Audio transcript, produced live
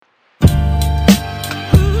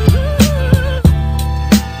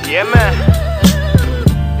Yeah, man.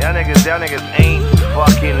 Y'all niggas ain't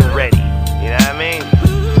fucking ready. You know what I mean?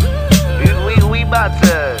 We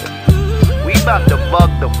about to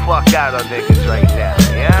bug the fuck out of niggas right now.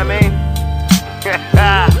 You know what I mean?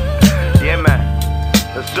 Yeah, man.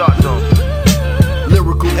 Let's talk to 'em.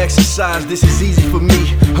 Lyrical exercise, this is easy for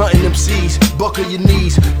me. Hunting MCs, buckle your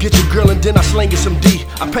knees. Get your girl and then I slang it some D.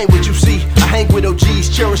 I paint what you see, I hang with OGs.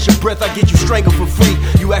 Cherish your breath, I get you strangled for free.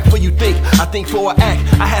 You act for you think, I think for I act.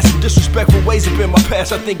 I had some disrespectful ways up in my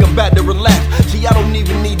past, I think I'm about to relax. See, I don't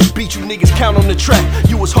even need to beat you niggas, count on the track.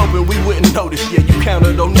 You was hoping we wouldn't notice, yeah, you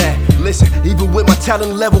counted on that. Listen, even with my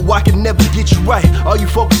talent level, I can never get you right. All you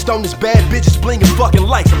focused on is bad bitches blinging fucking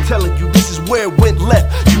lights. I'm telling you, this is where it went left.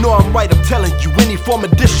 You know I'm right, I'm telling you. Any form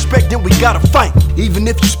of disrespect, then we gotta fight. Even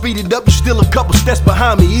if you speed it up, you're still a couple steps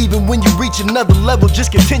behind me. Even when you reach another level,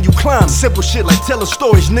 just continue climbing. Simple shit like telling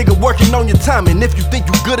stories, nigga, working on your time. And if you think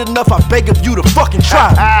you good enough, I beg of you to fucking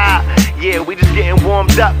try. Yeah, we just getting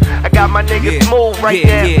warmed up. I got my niggas SmooVth right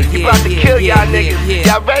there. You about to kill y'all niggas.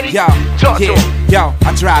 Y'all ready? Talk to 'em. Yo,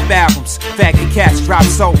 I drop albums, faggot cats drop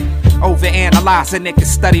soul. Overanalyze a nigga,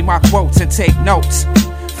 study my quotes and take notes.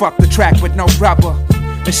 Fuck the track with no rubber.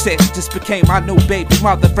 This shit just became my new baby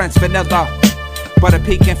mother, friends vanilla. Butter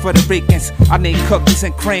pecan for the Ricans. I need cookies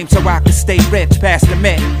and cream so I can stay rich past the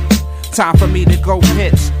mint. Time for me to go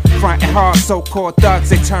pitch. Frontin' hard, so-called thugs,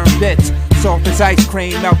 they turn bitch. Soft as ice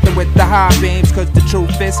cream, melting with the high beams. Cause the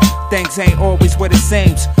truth is, things ain't always what it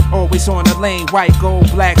seems. Always on the lane, white,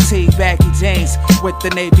 gold, black tee, baggy jeans. With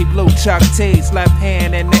the navy blue Chuck tees, left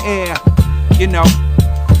hand in the air. You know,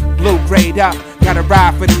 blue grade up, gotta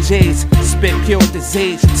ride for the G's. Spit pure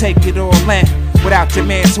disease, you take it all in. Without your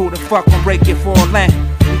mans, who the fuck gon' break it for a land?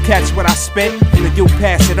 You catch what I spit, then you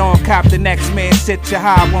pass it on. Cop the next man, shit your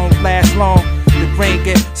high won't last long. The green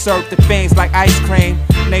get served to fiends like ice cream.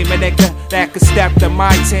 Name a nigga that could step to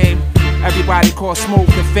my team. Everybody call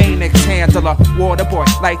SmooVth the Phoenix handler. Water boy,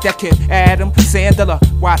 like that kid Adam Sandler.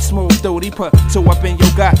 Watch SmooVth duty, put two up in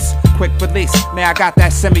your guts. Quick release, man, I got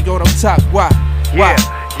that semi-auto tuck. What?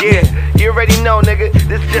 Yeah, you already know, nigga.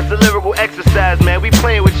 This is just a lyrical exercise, man. We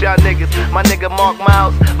playing with y'all niggas. My nigga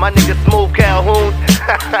Myles, my nigga SmooVth Calhoun.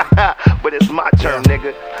 But it's my turn,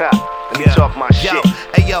 nigga. Let me talk my shit.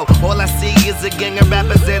 Hey yo, all I see is a gang of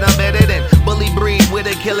rappers that I'm better than. Bully breed with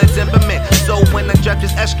a killer temperament. So when I drop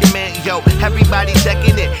this excrement, yo, everybody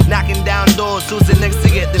checking it. Knocking down doors, who's the next to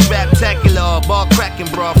get this rap-tacular? Ball cracking,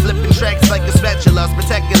 bro, flipping tracks like a spatula.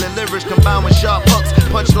 Spectacular lyrics combined with sharp hooks.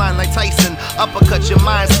 Punchline like Tyson, uppercut your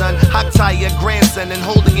mind, son. Hot tie your grandson and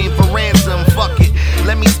hold the game for ransom. Fuck it,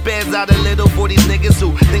 let me spaz out a little for these niggas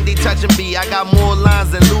who think they touching me. I got more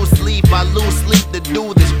lines than loose sleep. I lose sleep to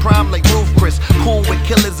do this. Prime like Roof Chris, cool with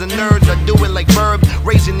killers and nerds. I do it like Verb,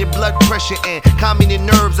 raising your blood pressure and calming your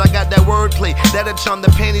nerves. I got that wordplay that'll charm the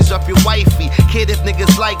panties off your wifey. Kid, if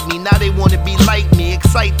niggas like me, now they wanna be like me.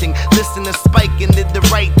 Exciting, listen to Spike and did the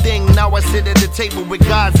right thing. Now I sit at the table with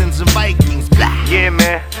Gazans and Vikings. Blah. Yeah,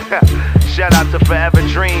 man. Shout out to Forever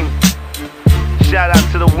Dream. Shout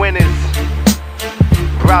out to the winners.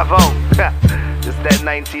 Bravo. It's that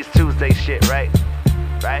 90s Tuesday shit, right?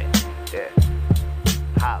 Right? Yeah.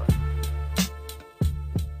 Holla.